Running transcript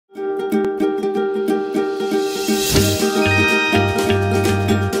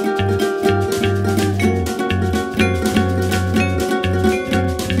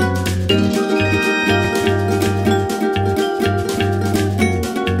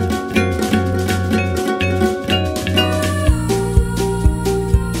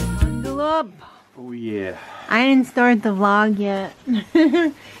I didn't start the vlog yet.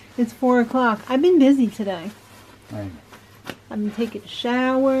 It's 4 o'clock. I've been busy today. Right. I've been taking a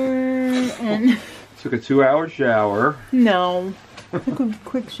shower and... Took a 2-hour shower. No. Took a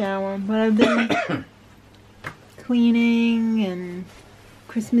quick shower. But I've been cleaning and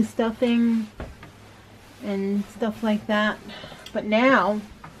Christmas stuffing and stuff like that. But now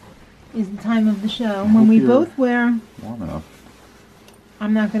is the time of the show when we both wear... Warm enough.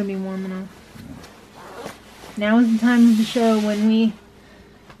 I'm not going to be warm enough. Now is the time of the show when we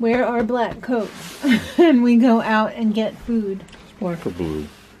wear our black coats and we go out and get food. It's black or blue?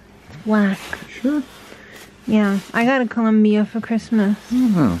 Black. Sure. Yeah, I got a Columbia for Christmas.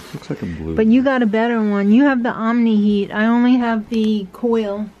 Oh, looks like a blue. But you got a better one. You have the Omni Heat. I only have the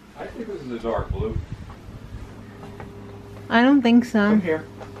coil. I think this is a dark blue. I don't think so. Come here.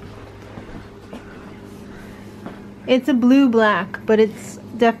 It's a blue black, but it's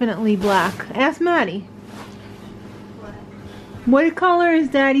definitely black. Ask Maddie. What color is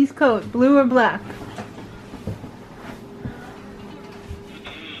Daddy's coat? Blue or black?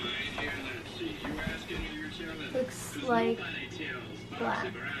 Looks like black.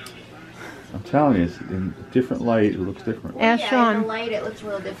 I'm telling you, it's in different light, it looks different. Well, Ask yeah, Sean. in the light it looks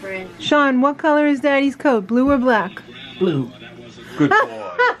real different. Sean, what color is Daddy's coat? Blue or black? Blue. Good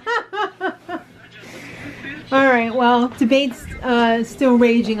boy. Alright, well, debate's still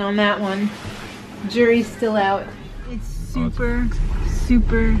raging on that one. Jury's still out. It's super,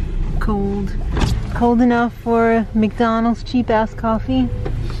 super cold. Cold enough for McDonald's cheap-ass coffee.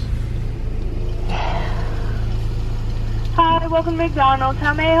 Hi, welcome to McDonald's.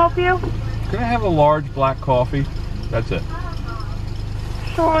 How may I help you? Can I have a large black coffee? That's it.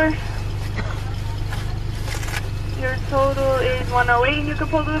 Sure. Your total is 108, and you can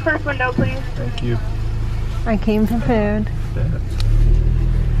pull to the first window, please. Thank you. I came prepared. Yeah.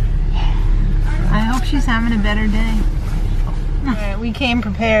 I hope she's having a better day. Alright, we came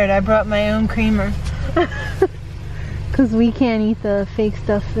prepared. I brought my own creamer. Because we can't eat the fake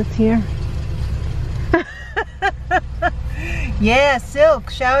stuff that's here. Yeah, Silk,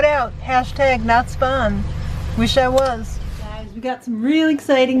 shout out. Hashtag not spawn. Wish I was. Guys, we got some real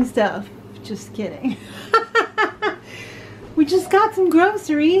exciting stuff. Just kidding. We just got some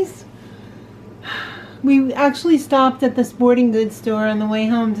groceries. We actually stopped at the sporting goods store on the way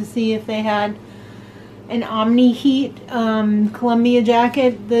home to see if they had an Omni Heat Columbia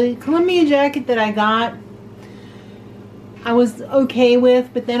jacket. The Columbia jacket that I got, I was okay with,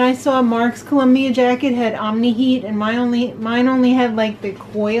 but then I saw Mark's Columbia jacket had Omni Heat, and mine only had like the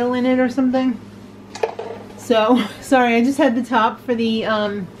coil in it or something. So sorry, I just had the top for the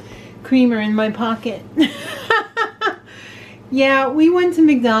creamer in my pocket. Yeah, we went to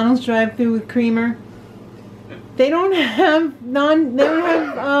McDonald's drive-thru with creamer. They don't have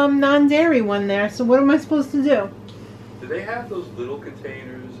non-dairy one there, so what am I supposed to do? Do they have those little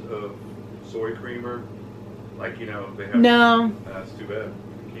containers of soy creamer? Like, you know, they have... No. That's too bad.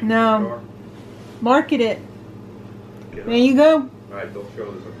 Keep No. Market it. Get There you go. Alright, don't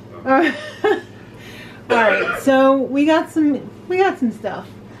show this. Alright, so we got some stuff.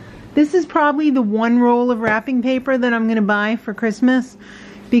 This is probably the one roll of wrapping paper that I'm gonna buy for Christmas,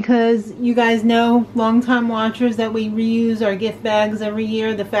 because you guys know, longtime watchers, that we reuse our gift bags every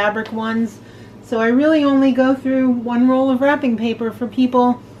year, the fabric ones. So I really only go through one roll of wrapping paper for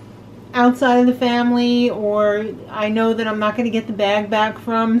people outside of the family, or I know that I'm not going to get the bag back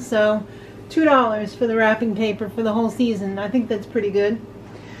from. So $2 for the wrapping paper for the whole season. I think that's pretty good.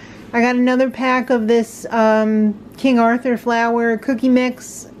 I got another pack of this King Arthur flour cookie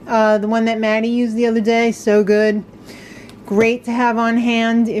mix, the one that Maddie used the other day. So good. Great to have on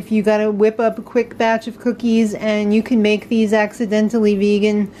hand if you got to whip up a quick batch of cookies, and you can make these accidentally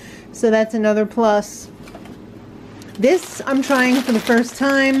vegan. So that's another plus. This I'm trying for the first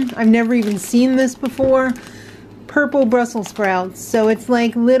time. I've never even seen this before. Purple Brussels sprouts. So it's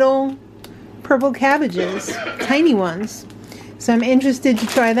like little purple cabbages, tiny ones. So I'm interested to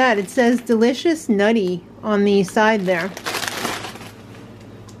try that. It says delicious nutty on the side there.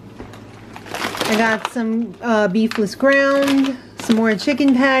 I got some beefless ground, some more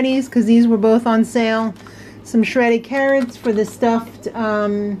chicken patties because these were both on sale. Some shredded carrots for the stuffed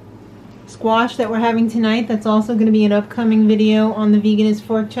squash that we're having tonight. That's also going to be an upcoming video on the Veganist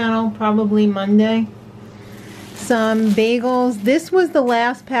Fork channel, probably Monday. Some bagels. This was the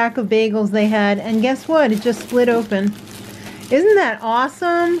last pack of bagels they had, and guess what? It just split open. Isn't that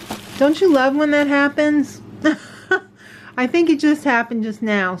awesome? Don't you love when that happens? I think it just happened just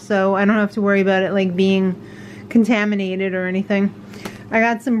now, so I don't have to worry about it like being contaminated or anything. I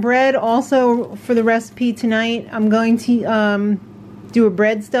got some bread also for the recipe tonight. I'm going to do a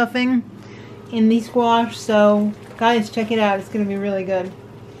bread stuffing. in the squash, so guys, check it out. It's gonna be really good.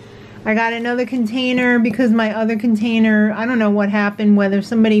 I got another container because my other container, I don't know what happened, whether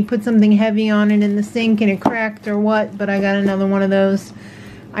somebody put something heavy on it in the sink and it cracked or what, but I got another one of those.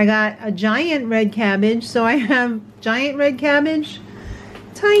 I got a giant red cabbage, so I have giant red cabbage,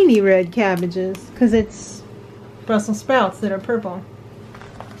 tiny red cabbages, because it's Brussels sprouts that are purple.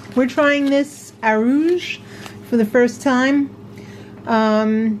 We're trying this arrouge for the first time.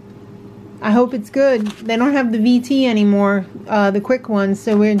 I hope it's good. They don't have the VT anymore, the quick ones,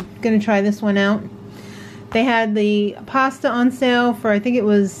 so we're going to try this one out. They had the pasta on sale for, I think it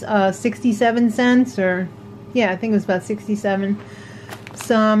was 67 cents, or, yeah, I think it was about 67.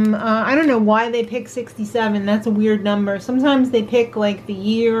 Some, I don't know why they pick 67, that's a weird number. Sometimes they pick like the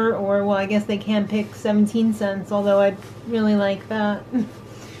year, or, well, I guess they can pick 17 cents, although I'd really like that.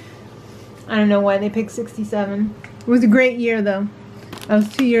 I don't know why they picked 67. It was a great year, though. I was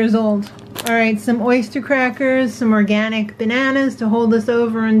 2 years old. Alright, some oyster crackers, some organic bananas to hold us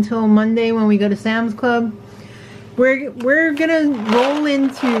over until Monday when we go to Sam's Club. We're gonna roll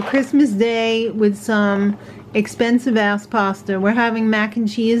into Christmas Day with some expensive ass pasta. We're having mac and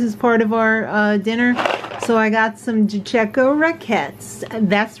cheese as part of our dinner, so I got some Gicheco raquettes.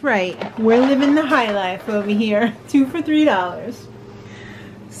 That's right, we're living the high life over here. 2 for $3.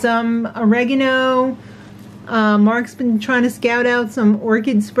 Some oregano. Mark's been trying to scout out some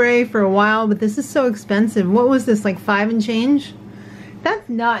orchid spray for a while, but this is so expensive. What was this, like $5 and change? That's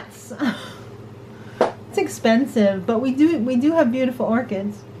nuts. It's expensive, but we do have beautiful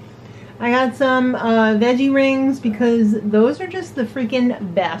orchids. I got some veggie rings because those are just the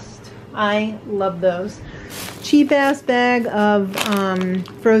freaking best. I love those. Cheap ass bag of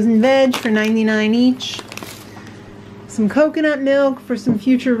frozen veg for 99 each. Some coconut milk for some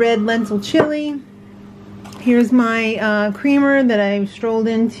future red lentil chili. Here's my creamer that I strolled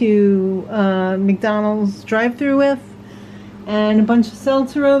into McDonald's drive-thru with, and a bunch of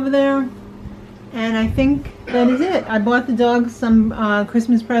seltzer over there, and I think that is it. I bought the dogs some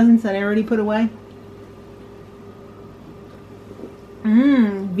Christmas presents that I already put away.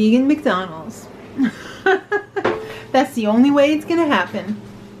 Vegan McDonald's. That's the only way it's gonna happen.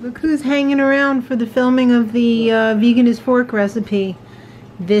 Look who's hanging around for the filming of the vegan is fork recipe.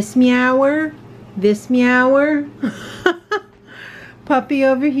 This Meower. This Meower. Puppy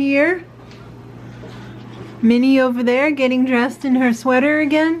over here. Minnie over there getting dressed in her sweater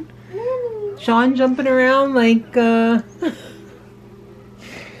again. Sean jumping around like oh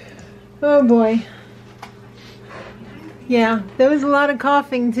boy. Yeah, there was a lot of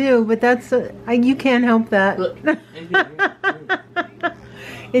coughing too, but that's you can't help that.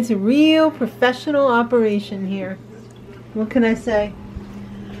 It's a real professional operation here. What can I say?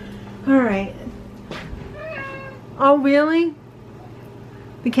 Alright. Oh, really?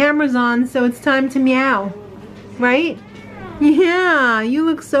 The camera's on, so it's time to meow. Right? Yeah, you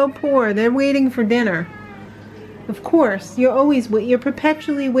look so poor. They're waiting for dinner. Of course, you're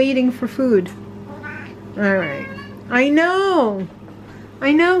perpetually waiting for food. Alright. I know,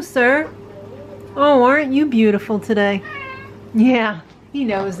 sir. Oh, aren't you beautiful today? Yeah, he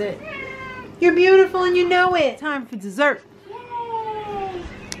knows it. You're beautiful and you know it. Time for dessert.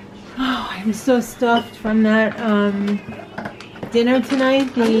 Oh, I'm so stuffed from that dinner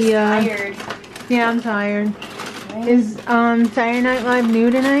tonight. Tired. Yeah, I'm tired. Right. Is Saturday Night Live new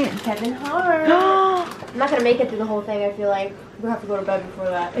tonight? Kevin Hart. I'm not gonna make it through the whole thing. I feel like we'll have to go to bed before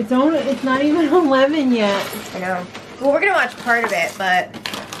that. It's not even 11 yet. I know. Well, we're gonna watch part of it, but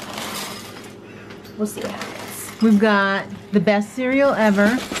we'll see what happens. We've got the best cereal ever.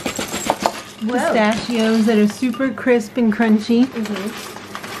 Whoa. Pistachios that are super crisp and crunchy.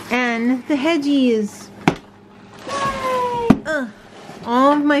 And the Hedgies.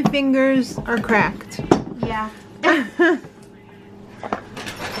 All of my fingers are cracked. Yeah.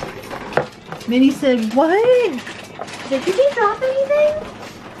 Minnie said, what? Did you drop anything?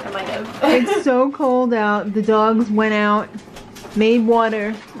 I might have. It's so cold out. The dogs went out, made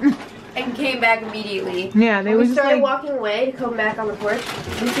water. And came back immediately. Yeah, they we just started like, walking away to come back on the porch.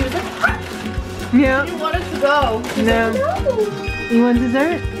 And she was like, yeah. She didn't want us to go. No. Like, no. You want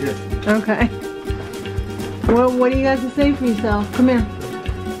dessert? Yeah. Okay. Well, what do you got to say for yourself? Come here.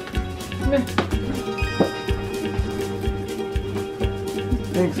 Come here.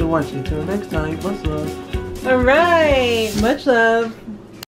 Thanks for watching. Till next time. Much love. All right. Much love.